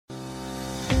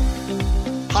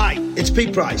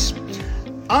Pete Price.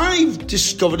 I've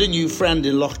discovered a new friend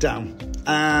in lockdown,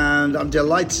 and I'm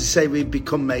delighted to say we've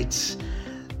become mates.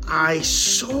 I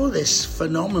saw this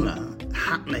phenomena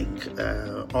happening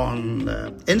on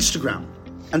Instagram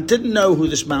and didn't know who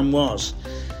this man was.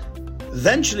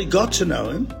 Eventually got to know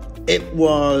him. It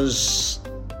was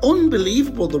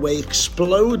unbelievable the way he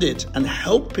exploded and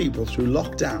helped people through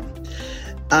lockdown.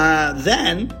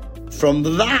 Then, from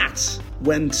that,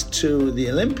 went to the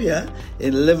Olympia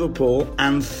in Liverpool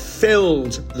and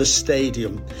filled the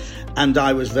stadium. And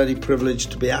I was very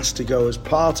privileged to be asked to go as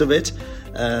part of it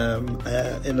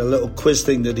in a little quiz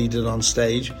thing that he did on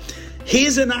stage. He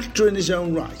is an actor in his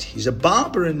own right. He's a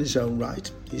barber in his own right.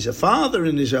 He's a father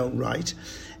in his own right.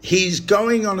 He's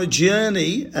going on a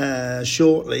journey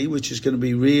shortly, which is going to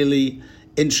be really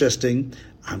interesting.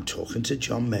 I'm talking to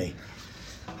John May.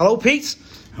 Hello, Pete.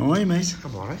 How are you, mate?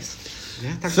 I'm all right.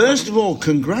 Yeah, First of all,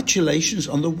 congratulations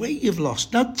on the weight you've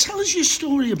lost. Now, tell us your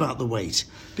story about the weight,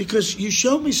 because you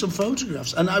showed me some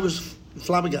photographs and I was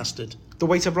flabbergasted. The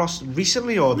weight I've lost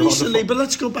recently or Recently, but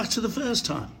let's go back to the first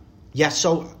time. Yeah,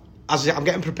 so as I'm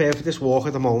getting prepared for this walk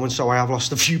at the moment, so I have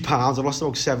lost a few pounds. I lost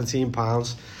about 17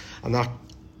 pounds, and that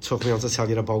took me on to tell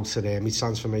you about my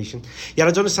transformation. Yeah,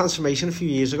 I'd done a transformation a few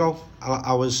years ago. I'm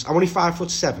only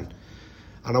 5'7",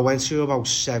 and I went to about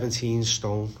 17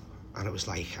 stone. And it was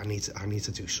like, I need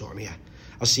to do something here.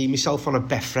 I see myself on a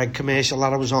Betfred commercial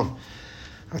that I was on.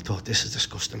 I thought, this is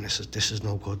disgusting. This is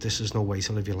no good. This is no way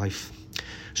to live your life.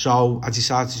 So I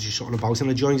decided to do something about it. And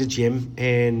I joined a gym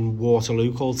in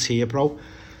Waterloo called Tier Pro.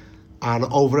 And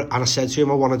I said to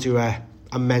him, I want to do a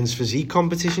men's physique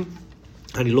competition.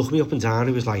 And he looked me up and down.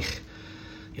 He was like,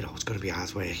 it's going to be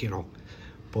hard work,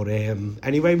 But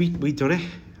anyway, we done it.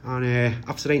 And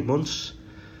after 8 months,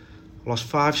 I lost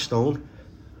 5 stone.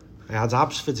 I had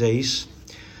abs for days,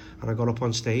 and I got up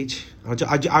on stage.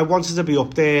 I wanted to be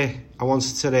up there. I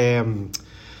wanted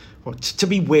to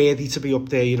be worthy to be up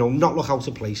there, not look out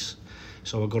of place.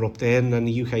 So I got up there, and then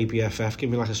the UK BFF gave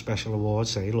me like a special award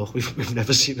saying, look, we've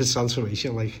never seen a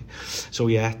transformation. So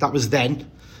yeah, that was then.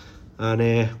 And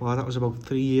that was about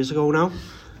 3 years ago now,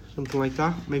 something like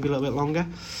that, maybe a little bit longer.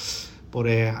 But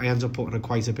I ended up putting it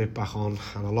quite a bit back on,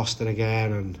 and I lost it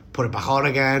again and put it back on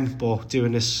again. But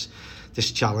doing this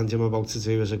challenge I'm about to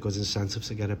do is a good incentive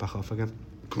to get it back off again.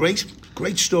 Great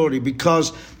story,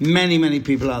 because many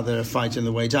people out there are fighting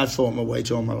the weight. I've fought my weight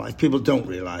all my life. People don't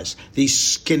realise these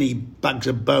skinny bags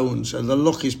of bones are the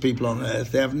luckiest people on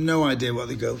earth. They have no idea what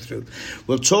they go through.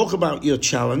 We'll talk about your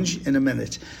challenge in a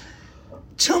minute.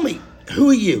 Tell me, who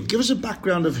are you? Give us a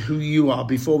background of who you are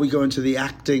before we go into the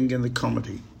acting and the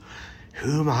comedy.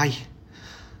 Who am I?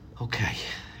 Okay.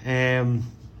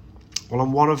 Well,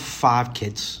 I'm one of 5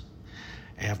 kids.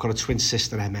 I've got a twin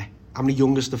sister, Emma. I'm the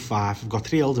youngest of 5. I've got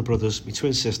 3 elder brothers, my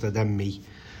twin sister, then me.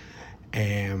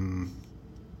 We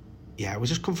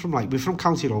just come from we're from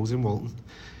County Road in Walton.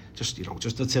 Just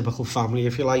a typical family,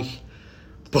 if you like.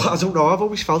 But I don't know, I've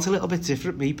always felt a little bit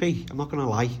different, me, P. I'm not going to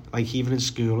lie. Even in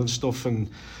school and stuff.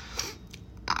 And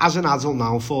as an adult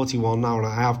now, I'm 41 now, and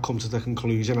I have come to the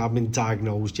conclusion, I haven't been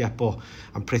diagnosed yet, but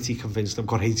I'm pretty convinced I've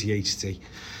got ADHD.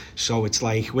 So it's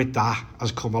with that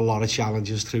has come a lot of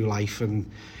challenges through life,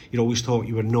 and you always thought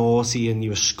you were naughty and you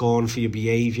were scorned for your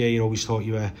behaviour. You always thought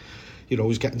you were,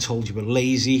 always getting told you were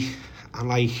lazy. And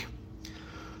I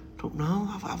don't know,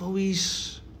 I've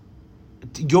always,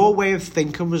 your way of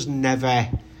thinking was never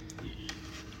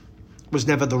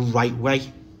the right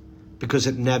way, because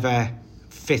it never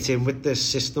fit in with the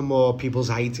system or people's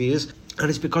ideas. And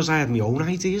it's because I had my own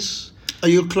ideas. Are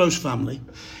you a close family?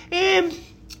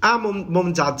 Our mum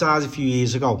and dad died a few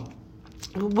years ago.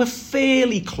 We're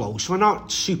fairly close. We're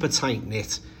not super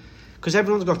tight-knit, because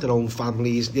everyone's got their own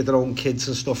families, their own kids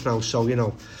and stuff now, so,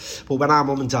 But when our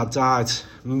mum and dad died,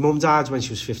 my mum died when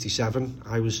she was 57,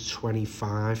 I was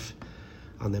 25,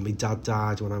 and then my dad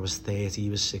died when I was 30, he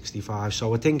was 65.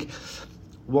 So I think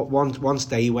once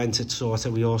they went,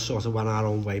 we all sort of went our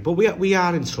own way. But we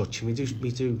are in touch, and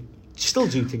we do still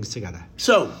do things together.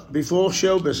 So, before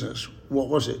show business, what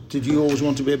was it? Did you always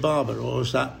want to be a barber, or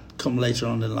was that come later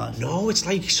on in life? No, it's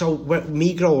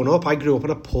me growing up, I grew up in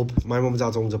a pub. My mum and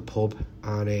dad owned a pub,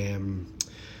 and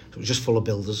it was just full of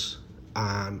builders.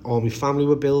 And all my family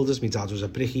were builders. My dad was a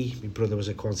brickie, my brother was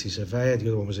a quantity surveyor, the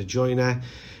other one was a joiner,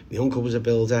 my uncle was a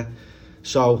builder.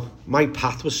 So my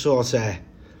path was sort of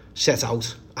set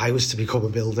out. I was to become a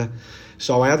builder.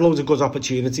 So I had loads of good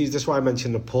opportunities. That's why I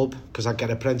mentioned the pub, because I'd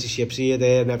get apprenticeships here,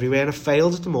 there and everywhere, and I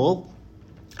failed at them all.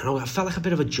 And I felt like a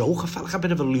bit of a joke. I felt like a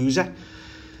bit of a loser. And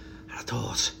I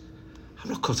thought,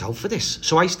 I'm not cut out for this.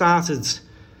 So I started, it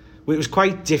was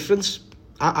quite different.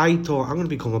 I thought, I'm going to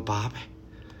become a barber.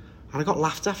 And I got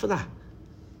laughed at for that.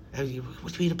 What do you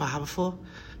mean a barber for?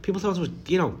 People thought it was,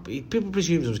 people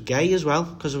presumed it was gay as well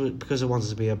because it wanted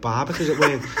to be a barber because it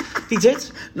weren't. They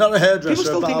did. Not a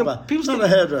hairdresser, a barber. Not a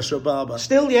hairdresser, a barber.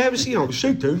 Still, yeah, it was, the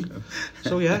same thing.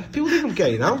 So, yeah, people think I'm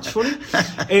gay now. It's funny.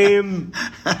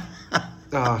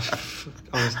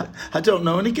 I don't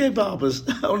know any gay barbers.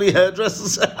 Only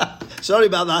hairdressers. Sorry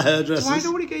about that, hairdressers. Do I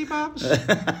know any gay barbers?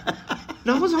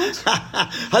 No, I don't.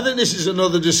 I think this is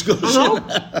another discussion. I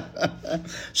know.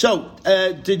 So,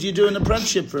 did you do an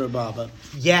apprenticeship for a barber?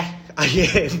 Yeah, I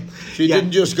am. So you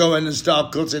didn't just go in and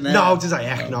start cutting hair? No, did I?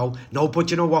 Heck, no. No, but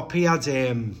you know what, P? I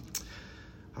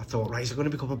thought, right, I'm going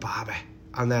to become a barber.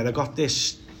 And then I got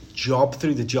this job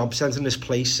through the job centre in this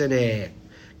place in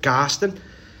Garston.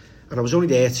 And I was only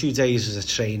there 2 days as a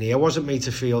trainee. I wasn't made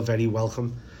to feel very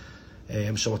welcome.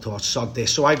 So I thought, sod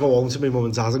this. So I go home to my mum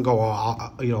and dad and go,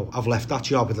 I've left that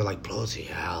job. And they're like, bloody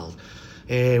hell,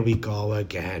 here we go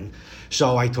again.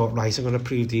 So I thought, right, I'm going to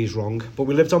prove these wrong. But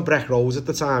we lived on Breck Rose at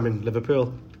the time in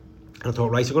Liverpool. And I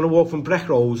thought, right, I'm going to walk from Breck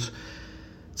Rose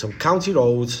to County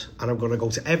Road, and I'm going to go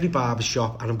to every barber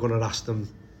shop, and I'm going to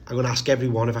ask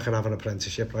everyone if I can have an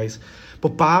apprenticeship, right?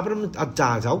 But barbering had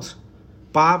died out.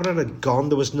 Barbering had gone.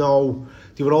 They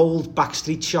were old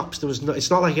backstreet shops. It's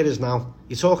not like it is now.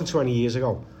 You're talking 20 years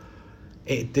ago.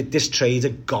 This trade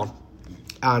had gone.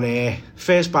 And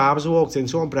first barbers I walked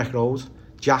into on Breck Road,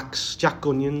 Jack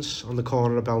Gunyans on the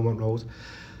corner of Belmont Road.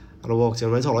 And I walked in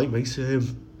and went, all right, mate,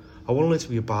 I want to learn to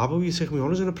be a barber. Will you take me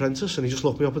on as an apprentice? And he just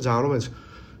looked me up and down and went,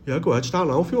 yeah, go ahead, start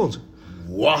now if you want.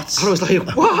 What? And I was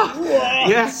like, what?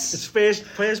 Yes, it's first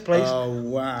place. Oh,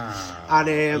 wow. And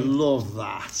I love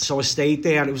that. So I stayed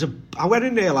there, and I went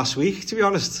in there last week, to be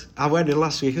honest. I went in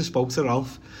last week and spoke to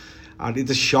Ralph, and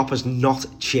the shop has not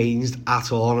changed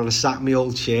at all, and I sat in my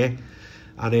old chair,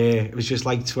 and it was just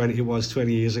like 20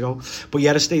 years ago. But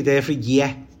yeah, I stayed there for a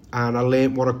year, and I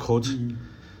learnt what I could.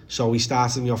 So he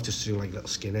started me off just to do like little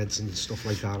skinheads and stuff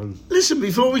like that. And listen,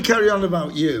 before we carry on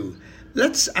about you,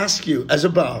 let's ask you, as a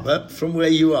barber, from where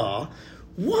you are,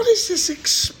 what is this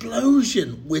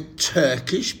explosion with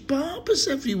Turkish barbers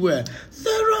everywhere?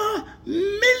 There are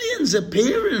millions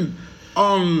appearing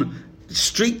on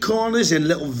street corners in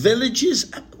little villages.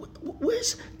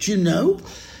 Do you know?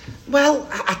 Well,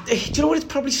 do you know what it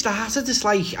probably started? It's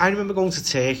like, I remember going to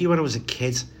Turkey when I was a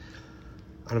kid.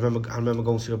 I remember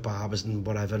going to the barbers and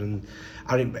whatever, and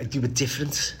they were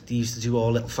different. They used to do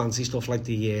all little fancy stuff like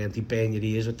they burn your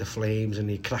ears with the flames, and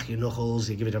they crack your knuckles,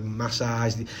 they give it a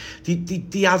massage.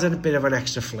 They had a bit of an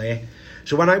extra flair.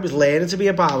 So when I was learning to be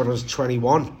a barber when I was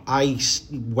 21, I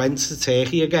went to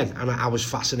Turkey again, and I was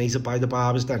fascinated by the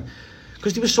barbers then,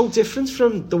 because they were so different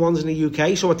from the ones in the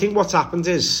UK. So I think what's happened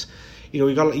is,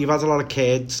 you've had a lot of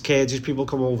Kurds people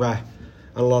come over,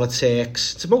 and a lot of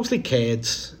Turks. It's mostly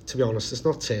Kurds, to be honest. It's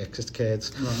not Turks, it's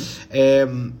Kurds. Right.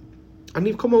 And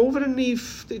they've come over and they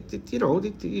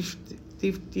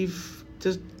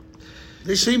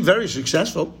seem very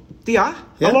successful. They are.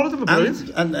 Yeah. A lot of them are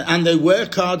brilliant. And they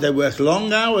work hard. They work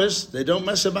long hours. They don't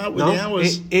mess about with the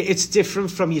hours. It's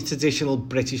different from your traditional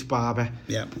British barber.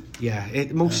 Yeah. Yeah,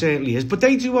 it most certainly is. But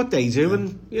they do what they do,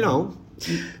 and,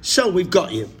 So we've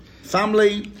got you.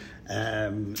 Family,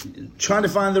 trying to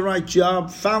find the right job,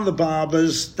 found the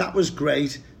barbers. That was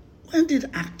great. When did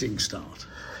acting start?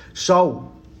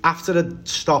 So, after I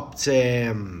stopped,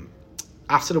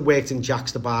 after I worked in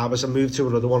Jack's the Barbers, I moved to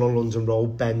another one on London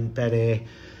Road, Ben A.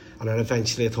 And then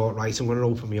eventually I thought, right, I'm going to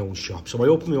open my own shop. So I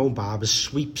opened my own barber's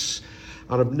Sweeps.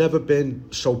 And I've never been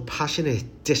so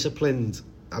passionate, disciplined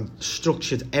and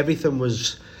structured. I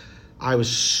was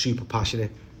super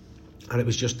passionate. And it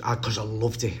was just, because I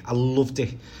loved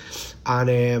it.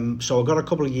 And so I got a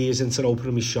couple of years into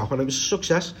opening my shop, and it was a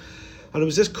success. And there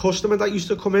was this customer that used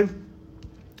to come in.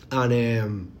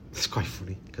 And it's quite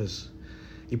funny, because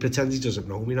he pretends he doesn't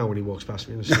know me now when he walks past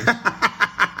me in the street.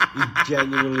 He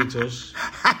genuinely does.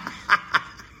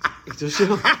 He does, I'm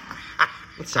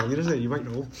not telling you, is it? You might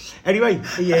know. Anyway,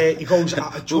 he goes...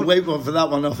 we'll wait for that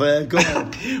one off air. Go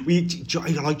on.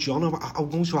 You're like, John, I'm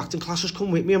going to acting classes,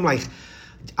 come with me. I'm like...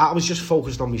 I was just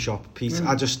focused on my shop, Pete. And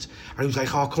he was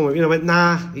like, oh, come with me. And I went,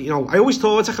 nah. I always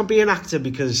thought I could be an actor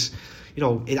because...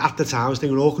 at the time I was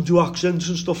thinking, I can do accents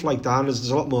and stuff like that, and there's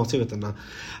a lot more to it than that.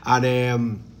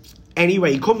 And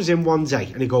anyway, he comes in one day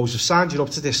and he goes, I've signed you up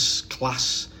to this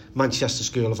class, Manchester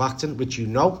School of Acting, which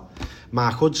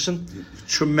Mark Hudson.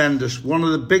 Tremendous. One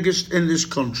of the biggest in this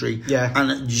country. Yeah.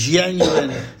 And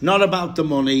genuine, not about the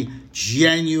money,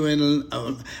 genuine.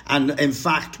 And in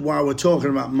fact, while we're talking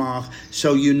about Mark,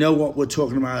 so you know what we're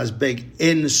talking about as big,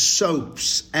 in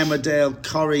soaps, Emmerdale,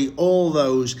 Corrie, all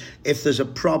those, if there's a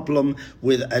problem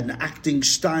with an acting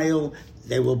style,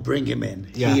 they will bring him in.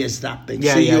 Yeah. He is that big.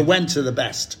 Yeah, So yeah. you went to the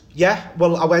best. Yeah,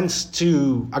 well, I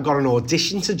got an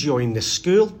audition to join this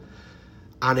school,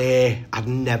 and I'd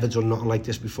never done nothing like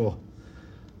this before.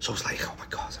 So I was like, oh my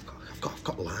God, I've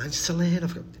got lines to learn.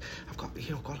 I've got got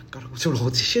to go to an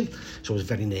audition. So I was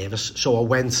very nervous. So I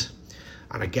went,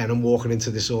 and again, I'm walking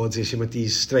into this audition with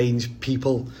these strange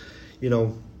people,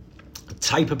 the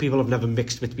type of people I've never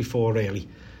mixed with before, really.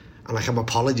 And like I'm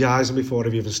apologising before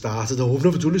I've even started. Oh, I've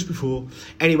never done this before.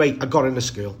 Anyway, I got into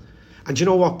school. And do you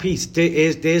know what, Pete?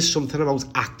 There's something about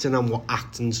acting and what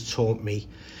acting's taught me.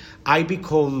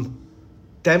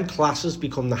 Them classes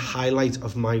become the highlight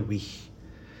of my week.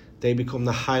 They become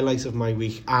the highlight of my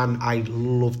week, and I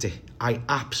loved it. I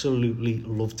absolutely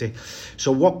loved it.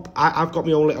 So I've got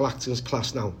my own little acting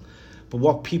class now, but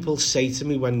what people say to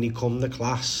me when they come to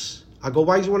class, I go,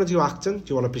 why do you want to do acting? Do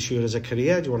you want to pursue it as a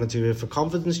career? Do you want to do it for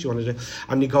confidence? Do you want to do?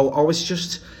 And they go, oh, I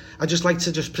just like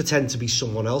to just pretend to be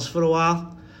someone else for a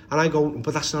while. And I go,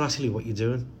 but that's not actually what you're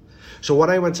doing. So when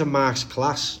I went to Mark's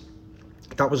class,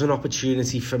 that was an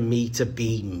opportunity for me to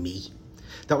be me.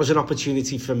 That was an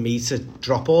opportunity for me to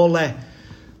drop all the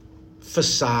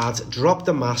facade, drop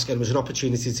the mask, and it was an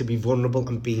opportunity to be vulnerable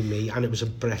and be me, and it was a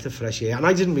breath of fresh air. And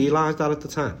I didn't realise that at the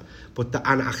time.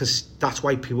 That's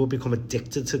why people become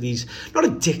addicted to these. Not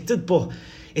addicted, but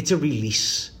it's a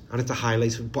release, and it's a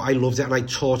highlight. But I loved it,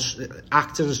 and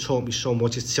acting has taught me so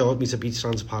much. It's taught me to be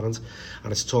transparent,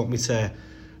 and it's taught me to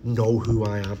know who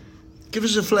I am. Give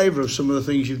us a flavour of some of the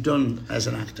things you've done as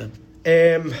an actor.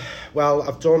 Well,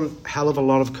 I've done a hell of a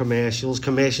lot of commercials.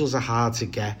 Commercials are hard to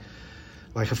get.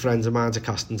 Like a friend of mine's a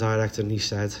casting director, and he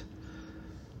said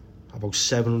about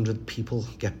 700 people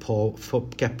get put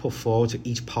forward to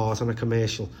each part on a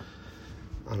commercial.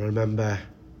 And I remember,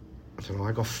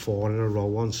 I got 4 in a row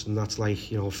once, and that's like,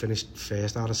 finished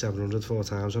first out of 700 4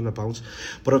 times on the bounce.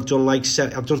 But I've done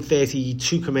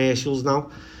 32 commercials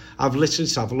now. I've literally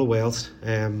travelled the world.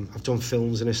 I've done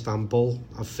films in Istanbul.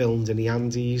 I've filmed in the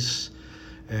Andes,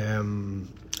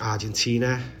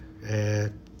 Argentina,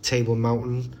 Table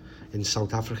Mountain in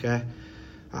South Africa.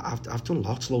 I've done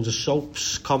loads of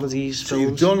soaps, comedies, so films.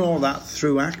 You've done all that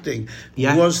through acting.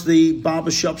 Yeah. Was the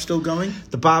barbershop still going?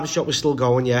 The barbershop was still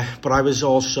going, yeah. But I was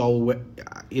also, I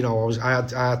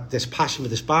had this passion for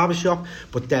this barbershop,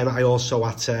 but then I also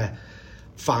had to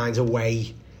find a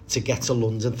way to get to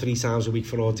London 3 times a week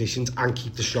for auditions and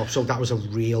keep the shop. So that was a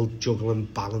real juggling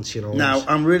balance, Now,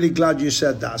 I'm really glad you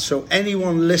said that. So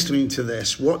anyone listening to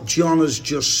this, what John has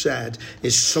just said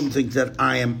is something that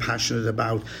I am passionate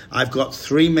about. I've got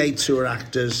 3 mates who are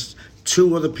actors,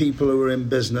 2 other people who are in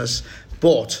business,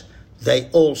 but they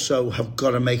also have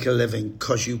got to make a living,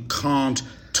 because you can't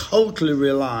totally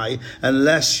rely,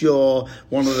 unless you're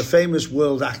one of the famous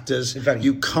world actors,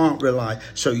 you can't rely.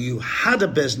 So you had a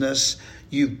business,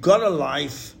 you've got a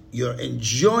life, you're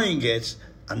enjoying it,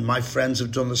 and my friends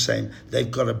have done the same. They've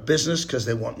got a business because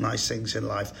they want nice things in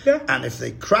life. Yeah. And if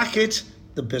they crack it,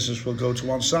 the business will go to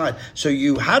one side. So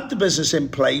you had the business in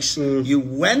place, you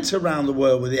went around the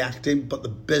world with the acting, but the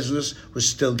business was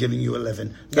still giving you a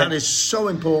living. Yeah. That is so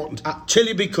important till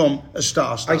you become a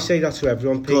star. I say that to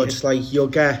everyone, Pete. It's like you'll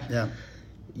get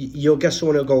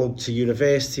someone who'll go to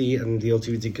university and they'll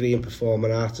do a degree in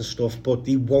performing arts and stuff, but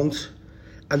they won't.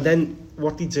 And then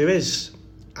what they do is,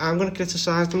 I'm going to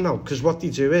criticise them now, because what they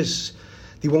do is,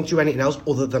 they won't do anything else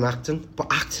other than acting. But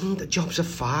acting, the jobs are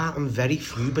far and very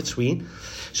few between.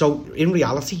 So in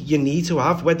reality, you need to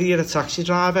have, whether you're a taxi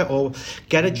driver or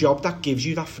get a job that gives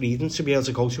you that freedom to be able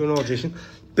to go to an audition.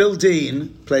 Bill Dean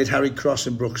played Harry Cross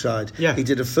in Brookside. Yeah. He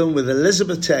did a film with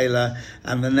Elizabeth Taylor,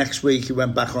 and the next week he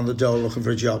went back on the dole looking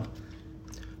for a job.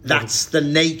 That's the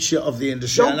nature of the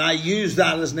industry, and I use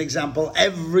that as an example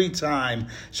every time.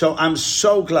 So I'm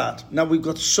so glad. Now, we've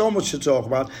got so much to talk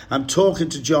about. I'm talking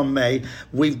to John May.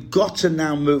 We've got to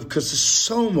now move, because there's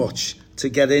so much to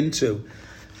get into.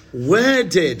 Where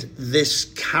did this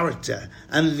character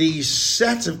and these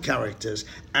set of characters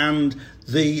and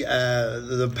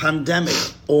the pandemic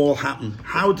all happen?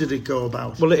 How did it go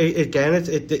about? Well,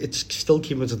 it's still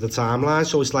keeping to the timeline.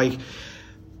 So it's like,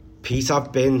 Pete,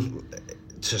 I've been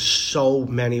to so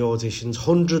many auditions,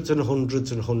 hundreds and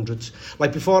hundreds and hundreds.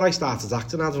 Like, before I started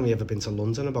acting, I'd only ever been to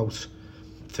London about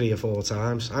 3 or 4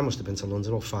 times. I must have been to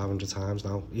London about 500 times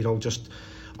now, just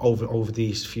over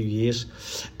these few years.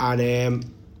 And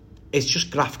it's just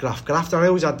graft. And I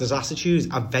always had this attitude,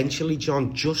 eventually,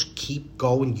 John, just keep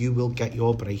going, you will get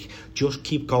your break. Just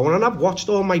keep going. And I've watched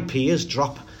all my peers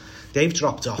drop. They've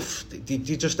dropped off. They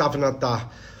just haven't had that.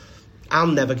 I'll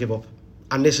never give up.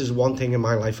 And this is one thing in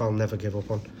my life I'll never give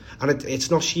up on. And it's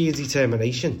not sheer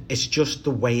determination. It's just the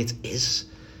way it is.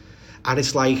 And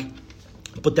it's like,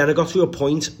 But then I got to a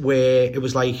point where it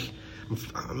was like,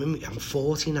 I'm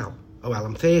 40 now. Oh, well,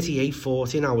 I'm 38,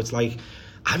 40 now. It's like,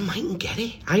 I mightn't get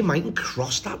it. I mightn't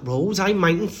cross that road. I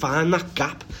mightn't find that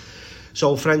gap.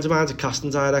 So friends of mine's a casting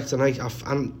director,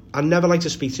 and I never like to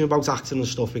speak to him about acting and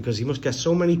stuff because he must get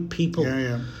so many people.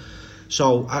 Yeah.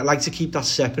 So I like to keep that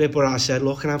separate, but I said,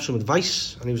 look, can I have some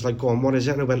advice? And he was like, go on, what is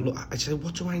it? And I went, look, I said,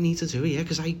 what do I need to do here?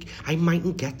 Because I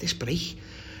mightn't get this break.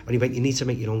 And he went, you need to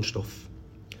make your own stuff.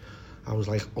 I was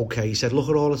like, okay. He said, look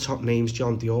at all the top names,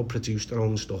 John. They all produce their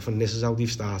own stuff, and this is how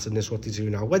they've started, and this is what they do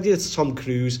now. Whether it's Tom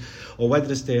Cruise or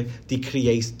whether it's they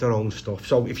create their own stuff.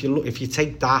 So if you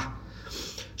take that,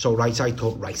 so I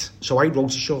thought, right. So I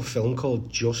wrote a short film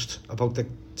called Just, about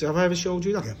have I ever showed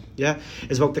you that? Yeah.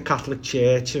 It's about the Catholic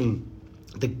Church and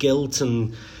the guilt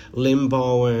and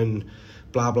limbo and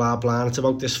blah, blah, blah. And it's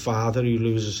about this father who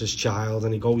loses his child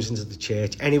and he goes into the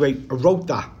church. Anyway, I wrote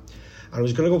that. And I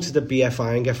was going to go to the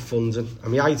BFI and get funding.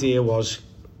 And my idea was,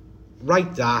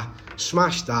 write that,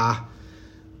 smash that,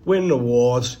 win an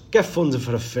award, get funded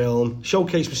for a film,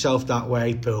 showcase myself that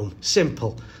way, boom.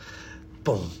 Simple.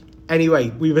 Boom. Anyway,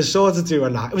 we were sort of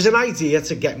doing that. It was an idea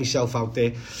to get myself out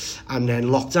there. And then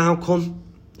lockdown come,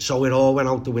 so it all went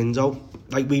out the window.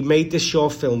 Like, we made this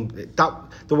short film.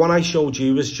 The one I showed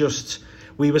you was just,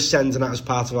 we were sending it as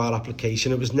part of our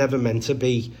application. It was never meant to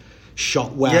be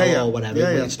shot well or whatever.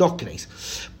 Yeah. It's not great.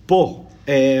 But,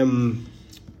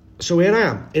 so here I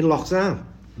am, in lockdown,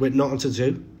 with nothing to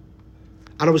do.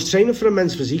 And I was training for a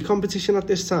men's physique competition at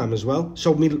this time as well.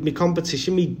 So my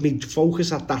competition, my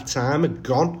focus at that time had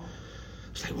gone.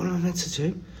 I was like, what am I meant to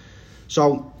do?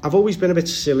 So I've always been a bit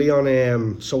silly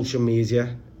on social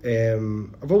media.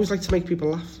 I've always liked to make people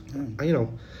laugh. You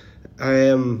know,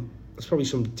 there's probably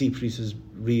some deep-rooted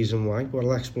reason why, but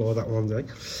I'll explore that one day.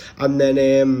 And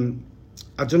then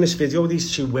I've done this video with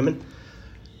these two women,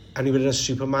 and we were in a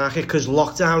supermarket, because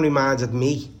lockdown reminded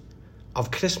me of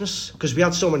Christmas, because we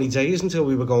had so many days until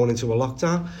we were going into a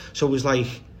lockdown. So it was like,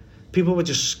 people were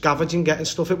just scavenging, getting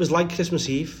stuff. It was like Christmas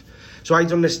Eve. So I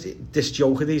done this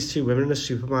joke of these two women in a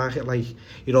supermarket, like,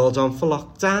 you're all done for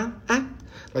lockdown, eh?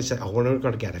 I said, oh, we're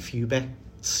going to get a few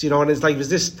bits, you know, and it's like, was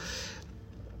this...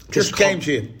 Just came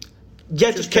to you?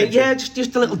 Yeah,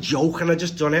 just a little joke, and I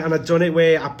just done it, and I'd done it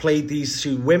where I played these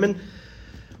two women,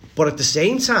 but at the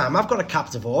same time, I've got a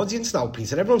captive audience now,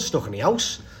 Peter, everyone's stuck in the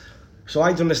house. So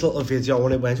I done this little video,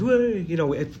 and it went, you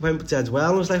know, it went dead well,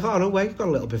 and I was like, oh, no way, it got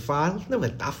a little bit viral. No, it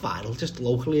went that viral, just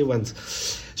locally it went.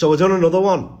 So I done another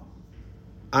one,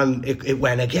 and it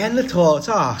went again. I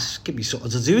thought, give me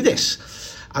something to do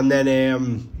this. And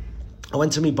then I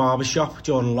went to my barber shop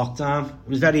during lockdown. It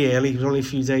was very early, it was only a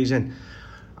few days in.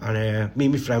 And me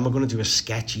and my friend were going to do a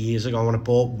sketch years ago, and I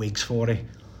bought wigs for it.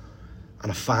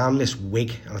 And I found this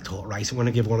wig, and I thought, right, I'm going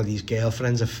to give one of these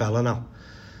girlfriends a fella now.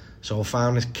 So I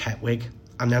found this cat wig.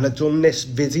 And then I'd done this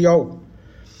video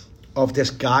of this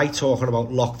guy talking about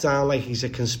lockdown like he's a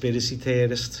conspiracy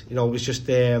theorist. You know, it was just...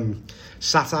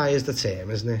 satire is the term,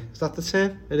 isn't it? Is that the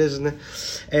term? It is, isn't it?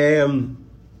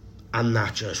 And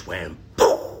that just went...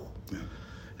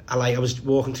 I was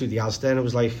walking through the Asda, and it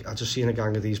was like, I just seen a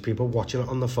gang of these people watching it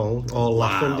on the phone, all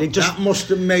laughing. That must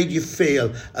have made you feel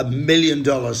 $1 million. It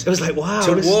was like, wow.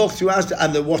 To walk through Asda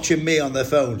and they're watching me on their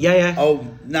phone. Yeah. Oh,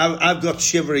 now I've got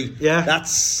shivery. Yeah.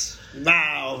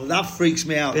 Wow, that freaks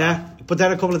me out. Yeah. But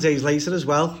then a couple of days later as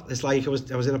well, it's like I was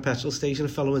in a petrol station, a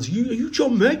fellow went, are you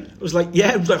John May? I was like,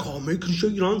 yeah. I was like, oh, mate, can I show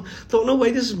you on? I thought, no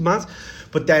way, this is mad.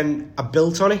 But then I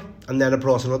built on it, and then I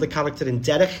brought another character in,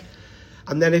 Derek.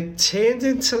 And then it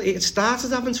started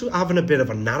having a bit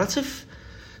of a narrative.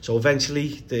 So eventually,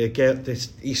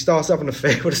 he starts having an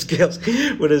affair with his girls,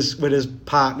 with his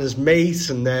partner's mate,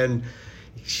 and then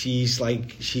he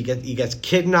gets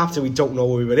kidnapped, and we don't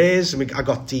know who it is. And I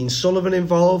got Dean Sullivan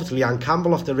involved, Leanne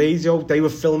Campbell off the radio. They were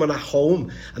filming at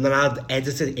home, and then I'd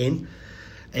edited in.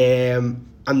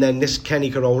 And then this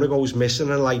Kenny Corona goes missing,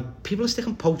 and like people are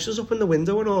sticking posters up in the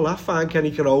window and all that. Find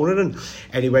Kenny Corona, and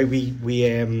anyway,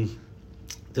 we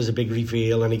there's a big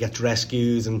reveal, and he gets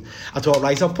rescued, and I thought,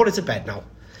 right, I'll put it to bed now.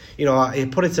 You know, I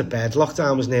put it to bed.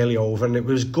 Lockdown was nearly over, and it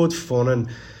was good fun, and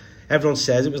everyone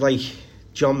says it was like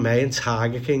John May and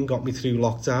Tiger King got me through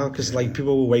lockdown, because like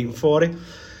people were waiting for it.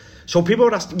 So people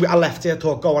were asking, I left it, I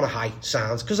thought, go on a high,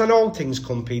 sounds, because I know things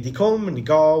come, Pete, they come and they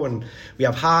go, and we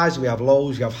have highs, we have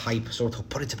lows, we have hype, so I thought,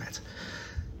 put it to bed.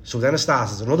 So then I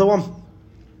started another one.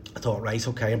 I thought, right,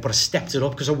 okay, but I stepped it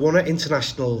up because I won an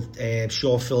international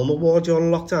short film award during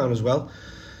lockdown as well,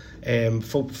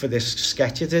 for this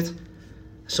sketch I did.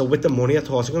 So with the money, I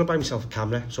thought I'm going to buy myself a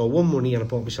camera. So I won money and I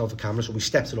bought myself a camera, so we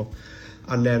stepped it up.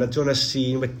 And then I'd done a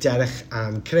scene with Derek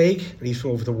and Craig, and he's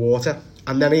from Over the Water.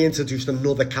 And then I introduced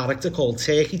another character called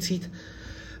Turkey Teeth.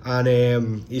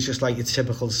 And he's just like your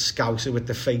typical scouser with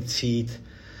the fake teeth,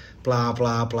 blah,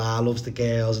 blah, blah, loves the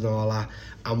girls and all that.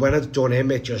 And when I'd done him,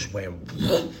 it just went,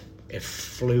 it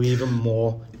flew even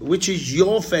more. Which is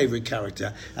your favourite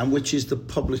character and which is the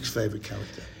public's favourite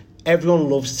character? Everyone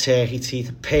loves Turkey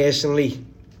Teeth. Personally,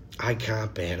 I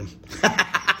can't bear him.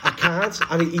 I can't.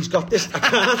 And he's got this, I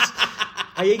can't.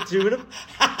 I hate doing him.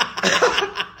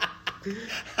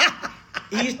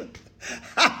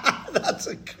 That's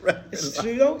a great. It's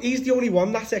true though. He's the only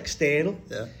one that's external.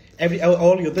 Yeah.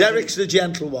 All the others. Derek's the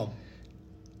gentle one.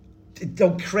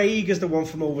 No, Craig is the one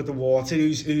from Over the Water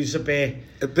who's a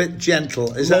bit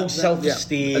gentle. Is low that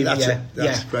self-esteem. Yeah, that's yeah, it.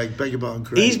 That's yeah. Craig. Beg your pardon,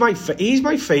 Craig. He's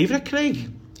my favourite, Craig,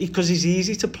 because he's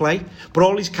easy to play. But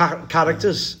all his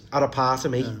characters are a part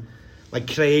of me. Yeah.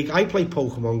 Like Craig, I play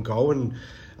Pokemon Go, and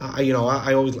I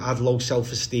always had low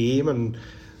self-esteem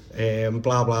and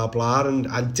blah blah blah.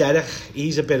 And Derek,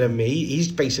 he's a bit of me.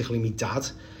 He's basically me dad.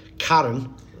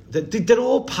 Karen. They're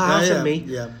all part of me.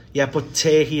 Yeah, but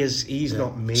Turkey he's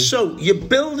not me. So you're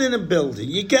building and building.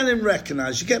 You're getting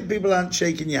recognised. You're getting people out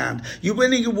shaking your hand. You're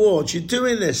winning awards. You're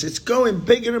doing this. It's going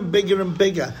bigger and bigger and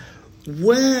bigger.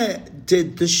 Where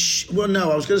did the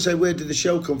where did the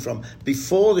show come from?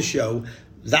 Before the show,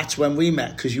 that's when we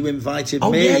met because you invited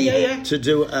me to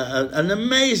do an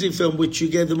amazing film which you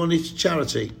gave the money to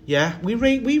charity. Yeah, we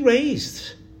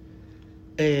raised.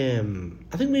 I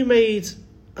think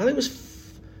it was.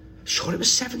 Sure, it was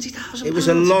 £70,000. It was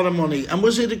a lot of money. And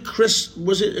was it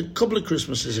a couple of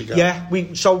Christmases ago? Yeah,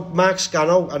 so Mark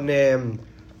Scano and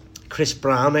Chris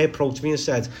Brown, they approached me and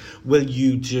said, will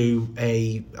you do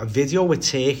a video with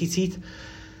Turkey Teeth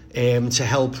to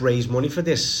help raise money for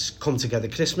this Come Together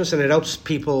Christmas? And it helps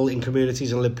people in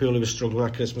communities in Liverpool who are struggling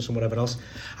at Christmas and whatever else.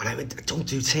 And I went, don't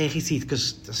do Turkey Teeth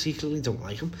because I secretly don't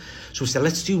like him. So we said,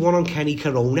 let's do one on Kenny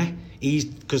Corona.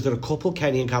 Because they're a couple,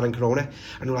 Kenny and Karen Corona.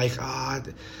 And we're like,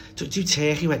 do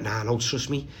Turkey. He went, no, trust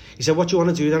me. He said, what do you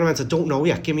want to do then? I went, I don't know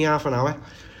yet, give me half an hour.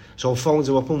 So I phoned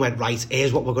him up and went, right,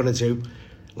 here's what we're going to do.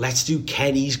 Let's do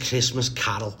Kenny's Christmas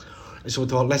Carol. And so we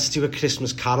thought, let's do a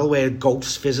Christmas Carol where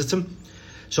ghosts visit him.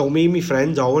 So me and my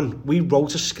friend Owen, we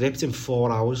wrote a script in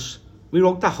 4 hours. We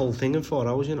wrote that whole thing in 4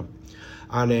 hours,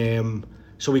 And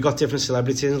so we got different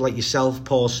celebrities like yourself,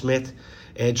 Paul Smith,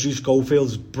 Drew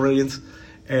Schofield's brilliant,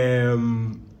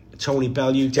 Tony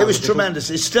Bellew. It was tremendous.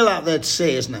 It's still out there to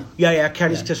see, isn't it? Yeah,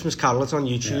 Kenny's Christmas Carol. It's on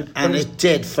YouTube. Yeah. And it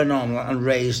did phenomenal and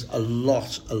raised a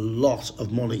lot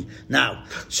of money. Now,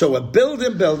 so we're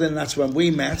building. That's when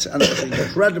we met, and it was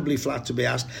incredibly flat to be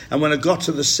asked. And when I got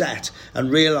to the set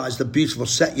and realised the beautiful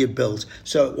set you built,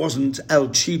 so it wasn't El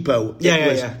Cheapo.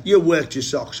 You worked your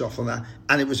socks off on that,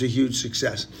 and it was a huge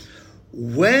success.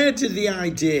 Where did the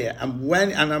idea and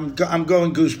I'm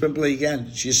going goosebumpy again.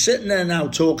 She's sitting there now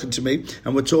talking to me,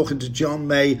 and we're talking to John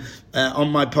May on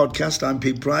my podcast. I'm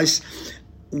Pete Price.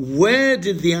 Where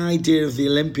did the idea of the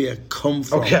Olympia come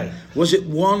from? Okay. Was it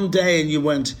one day and you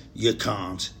went, you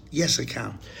can't? Yes, I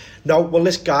can. No, well,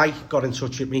 this guy got in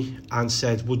touch with me and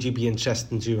said, would you be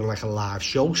interested in doing like a live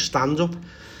show, stand-up?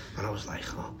 And I was like,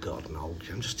 oh, God, no.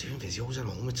 I'm just doing videos at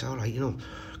home. It's all right,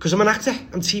 Because I'm an actor.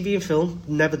 I'm TV and film.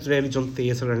 Never really done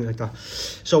theatre or anything like that.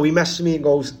 So he messages me and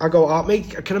goes,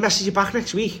 mate, can I message you back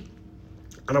next week?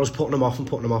 And I was putting him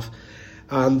off.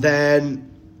 And then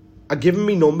I give him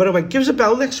my number. I went, give us a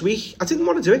bell next week. I didn't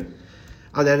want to do it.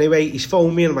 And then anyway, he's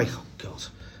phoned me and I'm like, oh, God.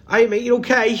 Hey, mate, you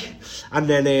okay? And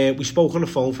then we spoke on the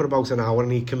phone for about an hour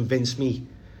and he convinced me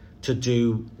to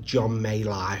do John May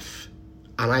Live.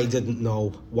 And I didn't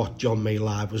know what John May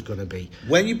Live was going to be.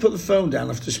 When you put the phone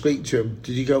down after speaking to him,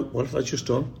 did you go, what have I just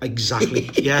done? Exactly.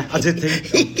 Yeah, I did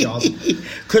think, oh, God.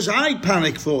 Because I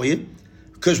panicked for you,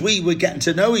 because we were getting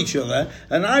to know each other,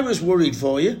 and I was worried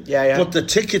for you. Yeah. But the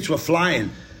tickets were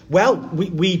flying. Well,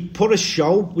 we put a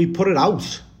show, we put it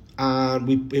out,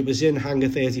 and it was in Hangar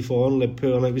 34 in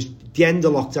Liverpool, and it was the end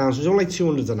of lockdown, so it was only like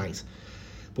 200 a night.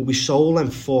 But we sold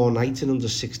them 4 nights in under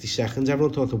 60 seconds.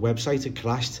 Everyone thought the website had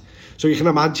crashed. So you can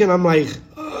imagine, I'm like,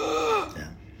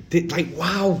 like,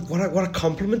 wow, what a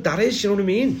compliment that is, you know what I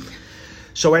mean?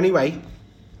 So anyway,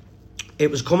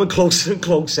 it was coming closer and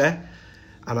closer,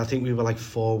 and I think we were like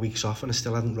 4 weeks off, and I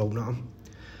still hadn't wrote it on.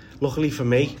 Luckily for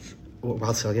me, well,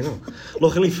 I'll tell you now.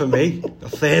 Luckily for me, a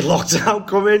third lockdown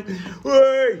coming.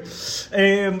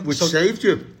 Which saved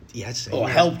you. Yeah,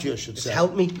 helped you, I should say. It's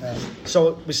helped me. Yeah.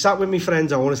 So we sat with my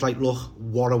friend Owen. It's like, look,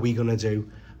 what are we going to do?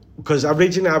 Because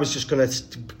originally I was just going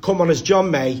to come on as John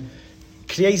May,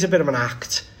 create a bit of an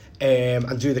act,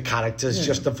 and do the characters,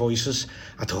 just the voices.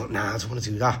 I thought, I don't want to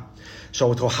do that.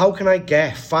 So I thought, how can I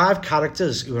get 5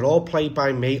 characters who are all played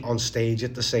by me on stage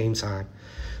at the same time?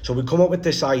 So we come up with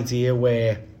this idea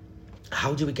where,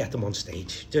 how do we get them on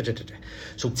stage?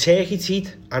 So Turkey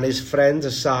Teeth and his friend,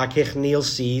 as sidekick Neil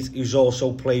Seed, who's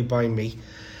also played by me,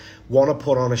 want to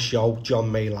put on a show,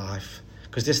 John May Live.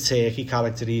 Because this Turkey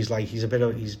character, he's a bit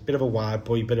of a wide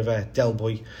boy, bit of a Del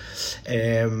boy.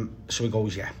 So he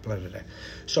goes, yeah, blah, blah, blah.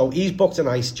 So he's booked a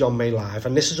nice John May Live,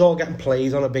 and this is all getting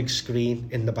played on a big screen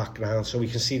in the background, so we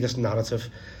can see this narrative.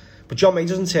 But John May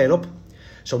doesn't turn up.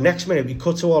 So next minute, we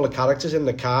cut to all the characters in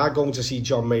the car going to see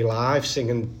John May Live,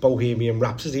 singing Bohemian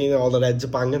Rhapsody, and all the heads are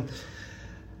banging.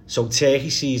 So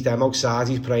Turkey sees them outside,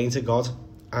 he's praying to God,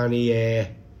 and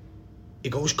he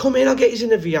goes, come in, I'll get you in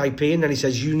the VIP. And then he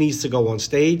says, you need to go on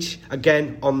stage.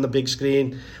 Again, on the big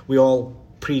screen. We all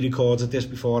pre-recorded this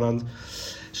beforehand.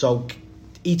 So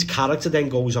each character then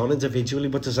goes on individually,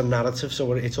 but there's a narrative,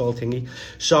 so it's all thingy.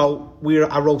 So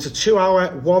I wrote a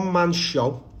 2-hour, one-man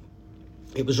show.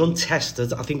 It was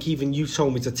untested. I think even you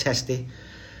told me to test it.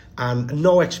 And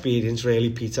no experience, really,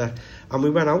 Peter. And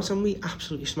we went out and we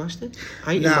absolutely smashed it,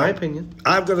 in my opinion.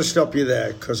 I've got to stop you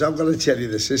there, because I've got to tell you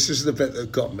this. This is the bit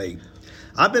that got me.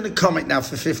 I've been a comic now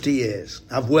for 50 years.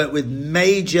 I've worked with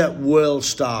major world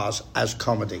stars as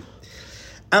comedy.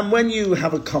 And when you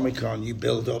have a comic on, you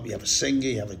build up, you have a singer,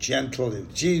 you have a gentle,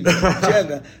 you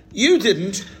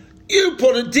didn't. You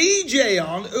put a DJ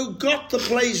on who got the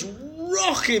place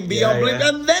rocking beyond belief,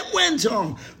 and then went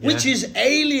on, which is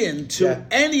alien to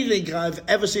anything I've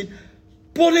ever seen.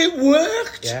 But it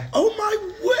worked. Yeah. Oh my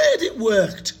word, it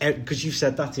worked. Because you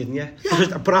said that, didn't you?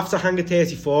 Yeah. But after Hangar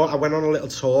 34, I went on a little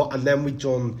tour, and then we'd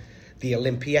done the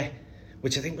Olympia,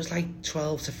 which I think was like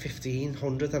 12 to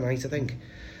 1,500 a night, I think.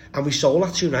 And we sold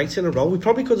that 2 nights in a row. We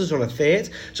probably could have done a third.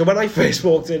 So when I first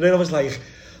walked in, I was like,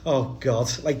 oh God,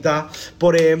 like that.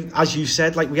 But as you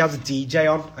said, like, we had a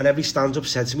DJ on, and every stand-up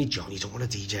said to me, John, you don't want a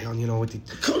DJ on, you know.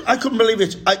 I couldn't believe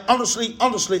it. I honestly,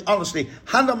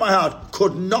 hand on my heart,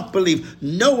 could not believe.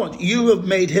 No one, you have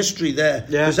made history there.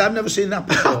 Yeah. Because I've never seen that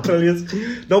before.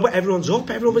 Brilliant. No, but everyone's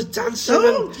up, everyone was dancing.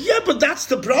 Oh, yeah, but that's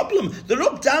the problem. They're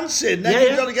up dancing, then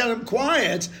you've got to get them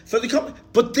quiet for the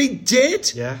But they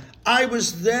did. Yeah. I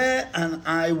was there and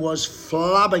I was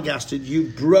flabbergasted. You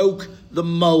broke the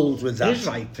mould with that.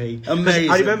 You're right, Pete. Amazing.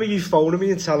 I remember you phoning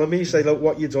me and telling me, say, look,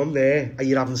 what you done there,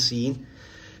 you haven't seen.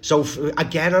 So,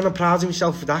 again, I'm proud of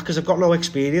myself for that, because I've got no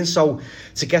experience. So,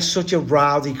 to get such a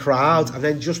rowdy crowd, and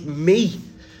then just me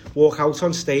walk out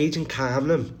on stage and calm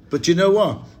them. But you know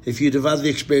what? If you'd have had the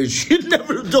experience, you'd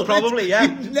never have done it. Probably, yeah.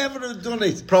 You'd never have done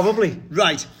it. Probably.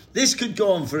 Right. This could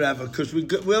go on forever, because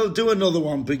we'll do another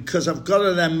one, because I've got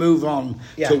to then move on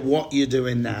to what you're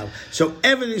doing now. So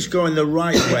everything's going the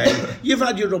right way. You've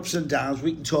had your ups and downs.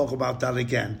 We can talk about that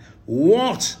again.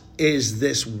 What is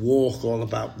this walk all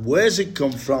about? Where's it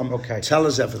come from? Okay. Tell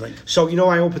us everything. So,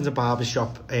 I opened a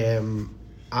barbershop.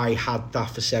 I had that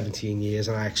for 17 years,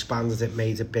 and I expanded it,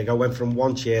 made it big. I went from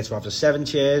 1 chair to having 7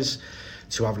 chairs,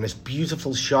 to having this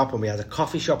beautiful shop, and we had a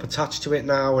coffee shop attached to it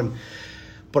now,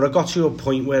 But I got to a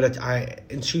point where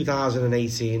in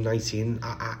 2018, 19,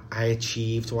 I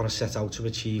achieved what I set out to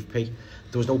achieve, Pete.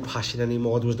 There was no passion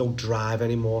anymore. There was no drive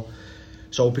anymore.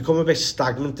 So it became a bit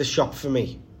stagnant, the shop, for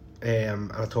me.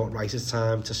 And I thought, right, it's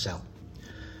time to sell.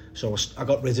 So I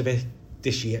got rid of it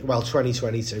this year,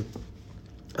 2022.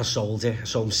 I sold it.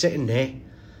 So I'm sitting there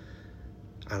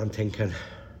and I'm thinking,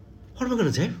 what am I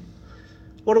going to do?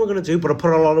 What am I going to do? But I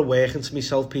put a lot of work into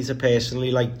myself, Peter,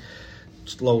 personally, like,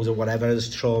 just loads of whatever,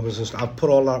 there's traumas and stuff. I put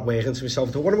all that work into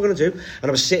myself. What am I going to do? And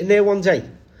I was sitting there one day.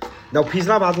 Now,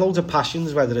 Peter, I've had loads of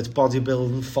passions, whether it's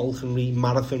bodybuilding, falconry,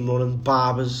 marathon running,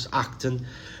 barbers, acting,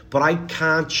 but I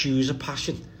can't choose a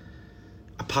passion.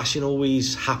 A passion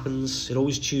always happens. It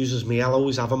always chooses me. I'll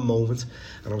always have a moment.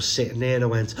 And I was sitting there and I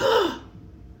went, I'm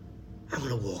going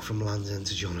to walk from Land's End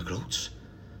to John O'Groats.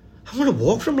 I'm going to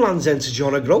walk from Land's End to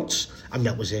John O'Groats. And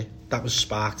that was it. That was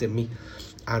sparked in me.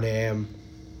 And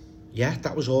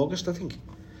that was August, I think.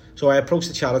 So I approached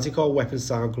a charity called Weapons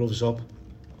Down, Gloves Up.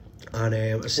 And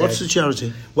I said, what's the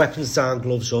charity? Weapons Down,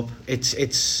 Gloves Up.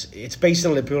 It's based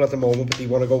in Liverpool at the moment, but they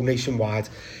want to go nationwide.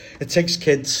 It takes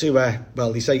kids who are,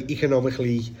 they say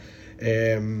economically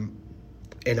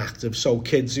inactive. So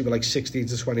kids who are like 16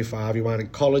 to 25, who aren't in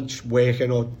college,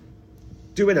 working or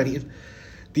doing anything.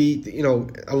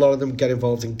 A lot of them get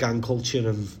involved in gang culture,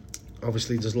 and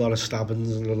obviously there's a lot of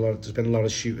stabbings and there's been a lot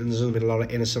of shootings and been a lot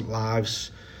of innocent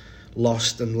lives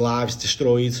lost and lives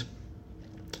destroyed.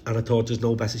 And I thought there's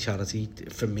no better charity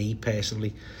for me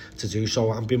personally to do,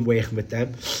 so I've been working with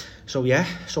them. So on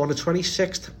the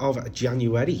 26th of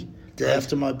January, day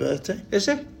after my birthday, is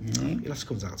it? Mm-hmm. You'll have to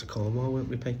come down to Cornwall, won't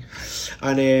we, Pete?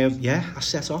 And I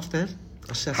set off then.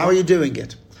 How are you doing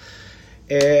it?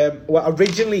 Well,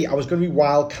 originally I was going to be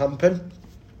wild camping.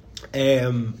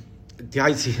 The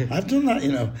idea... I've done that,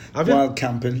 you know. Wild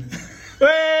camping.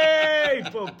 Hey,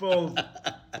 football.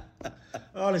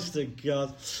 Honest to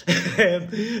God.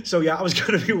 So yeah, I was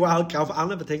going to be wild camping. I'll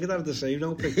never think of that at the same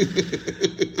now.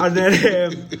 And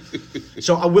then,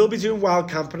 so I will be doing wild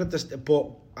camping but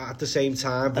at the same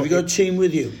time. Have you got a team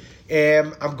with you?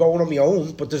 I'm going on my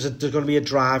own, but there's going to be a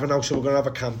driver now, so we're going to have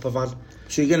a camper van.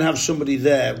 So you're going to have somebody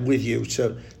there with you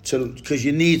because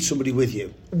you need somebody with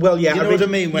you. Well, yeah, you know what I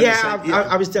mean. When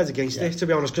I was dead against it, to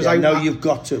be honest, because I know you've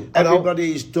got to.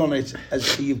 Everybody's done it,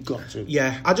 as you've got to.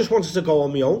 Yeah, I just wanted to go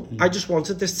on my own. I just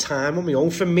wanted this time on my own.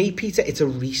 For me, Peter, it's a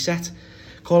reset.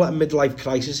 Call it a midlife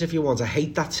crisis if you want. I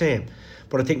hate that term.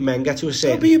 But I think men get to a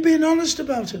certain... No, but you're being honest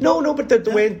about it. No, but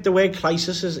the word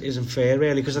crisis isn't fair,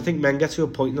 really, because I think men get to a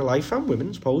point in their life, and women,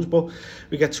 I suppose, but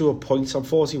we get to a point, I'm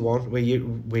 41, where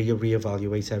you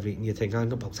reevaluate everything. You think,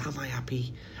 am I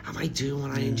happy? Am I doing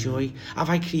what I enjoy? Have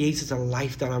I created a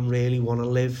life that I really want to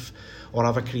live? Or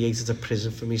have I created a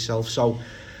prison for myself? So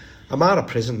I'm out of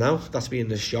prison now. That's being in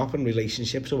the shop and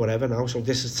relationships or whatever now. So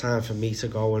this is time for me to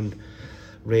go and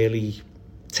really...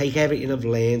 take everything I've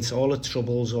learned, all the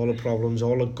troubles, all the problems,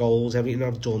 all the goals, everything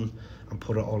I've done, and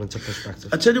put it all into perspective.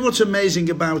 I tell you what's amazing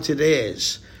about it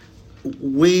is,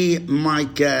 we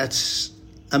might get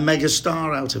a mega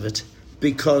star out of it,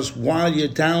 because while you're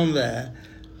down there,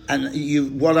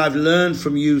 and what I've learned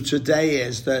from you today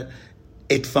is that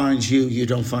it finds you, you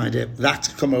don't find it. That's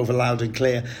come over loud and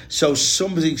clear. So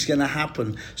something's going to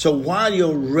happen. So while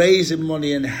you're raising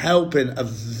money and helping a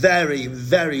very,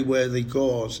 very worthy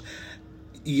cause,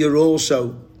 you're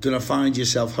also going to find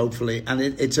yourself, hopefully, and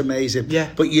it's amazing. Yeah.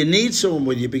 But you need someone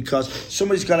with you, because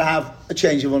somebody's got to have a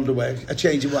change of underwear, a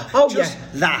change of... Oh, just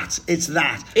that. It's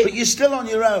that. But you're still on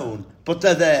your own, but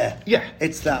they're there. Yeah.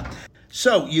 It's that.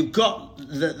 So you've got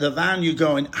the van, you're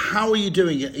going. How are you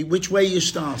doing it? Which way are you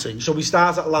starting? So we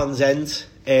start at Land's End,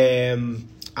 and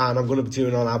I'm going to be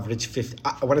doing on average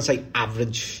 50... When I say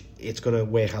average, it's going to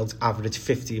work out average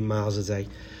 15 miles a day.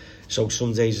 So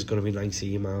some days it's going to be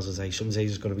 19 miles a day. Some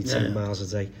days it's going to be 10 miles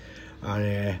a day.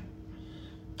 And,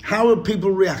 how have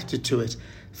people reacted to it?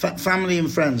 Family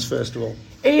and friends, first of all.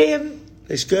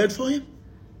 They scared for you?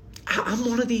 I'm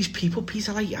one of these people,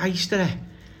 Peter. I used to...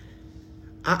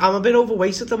 I'm a bit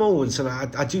overweight at the moment, and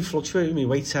I do fluctuate with my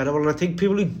weight terrible. And I think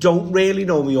people who don't really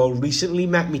know me or recently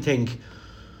met me think,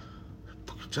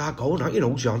 go on, you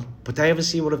know, John. But they haven't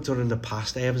seen what I've done in the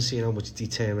past. They haven't seen how much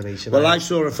determination. Well, I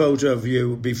saw a photo of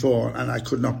you before, and I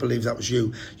could not believe that was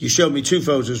you. You showed me two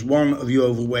photos, one of you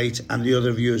overweight, and the other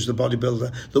of you as the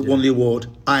bodybuilder that won the award.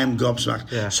 I am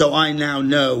gobsmacked. Yeah. So I now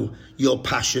know your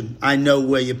passion. I know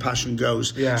where your passion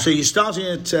goes. Yeah. So you're starting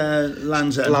at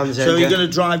Land's End. So you're going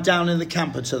to drive down in the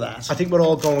camper to that? I think we're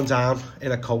all going down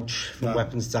in a coach from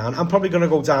Weapons down. I'm probably going to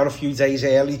go down a few days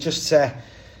early just to...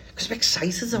 because I'm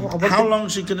excited. How long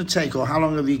is it going to take, or how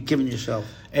long have you given yourself?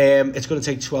 It's going to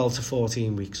take 12 to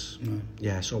 14 weeks.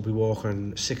 Yeah, so I'll be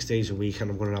walking 6 days a week, and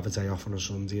I'm going to have a day off on a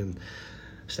Sunday and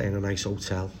stay in a nice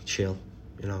hotel, chill,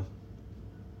 you know,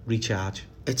 recharge.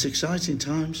 It's exciting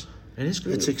times. It is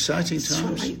good. It's exciting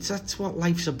times. That's what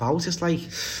life's about. It's like,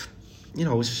 you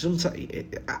know, sometimes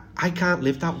I can't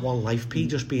live that one life, Pete,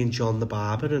 just being John the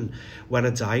barber, and when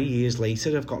I die years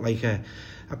later, I've got like a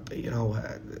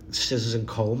scissors and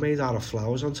comb made out of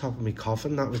flowers on top of my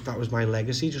coffin. That was my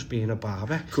legacy, just being a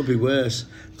barber. Could be worse.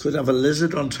 Could have a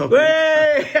lizard on top of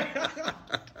it.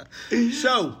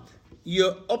 So,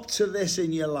 you're up to this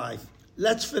in your life.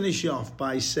 Let's finish off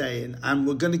by saying, and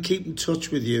we're going to keep in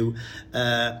touch with you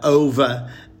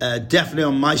over, definitely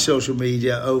on my social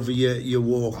media, over your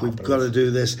walk. We've got to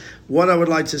do this. What I would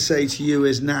like to say to you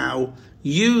is now,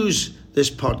 use this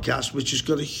podcast, which has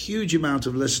got a huge amount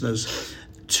of listeners,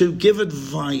 to give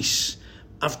advice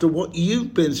after what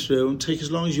you've been through, and take as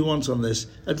long as you want on this.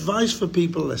 Advice for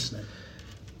people listening.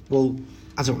 Well,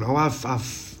 I don't know. I've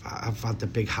had the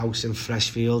big house in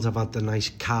Freshfield. I've had the nice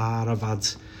car. I've had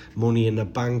money in the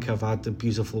bank. I've had the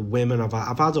beautiful women. I've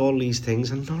had all these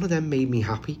things, and none of them made me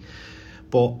happy.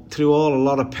 But through a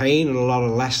lot of pain and a lot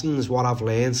of lessons, what I've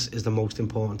learned is the most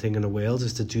important thing in the world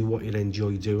is to do what you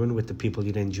enjoy doing with the people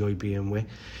you enjoy being with.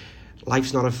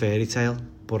 Life's not a fairy tale,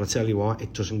 but I tell you what,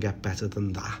 it doesn't get better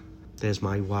than that. There's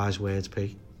my wise words,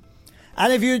 P.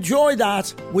 And if you enjoyed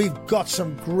that, we've got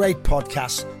some great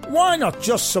podcasts. Why not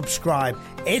just subscribe?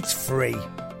 It's free.